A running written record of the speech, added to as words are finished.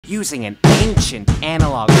using an ancient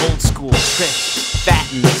analog old school trick to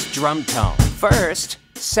fatten this drum tone. First,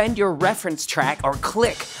 send your reference track or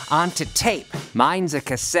click onto tape. Mine's a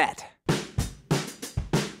cassette.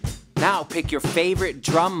 Now pick your favorite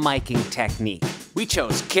drum miking technique. We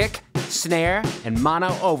chose kick, snare, and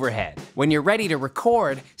mono overhead. When you're ready to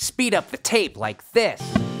record, speed up the tape like this.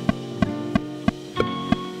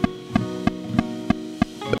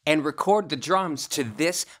 And record the drums to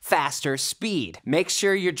this faster speed. Make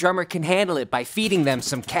sure your drummer can handle it by feeding them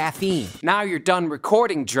some caffeine. Now you're done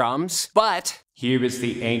recording drums, but here is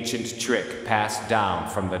the ancient trick passed down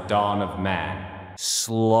from the dawn of man.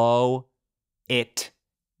 Slow it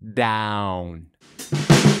down.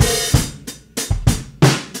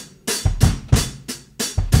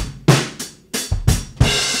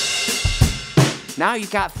 Now you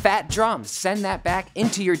got fat drums. Send that back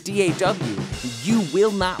into your DAW. You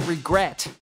will not regret.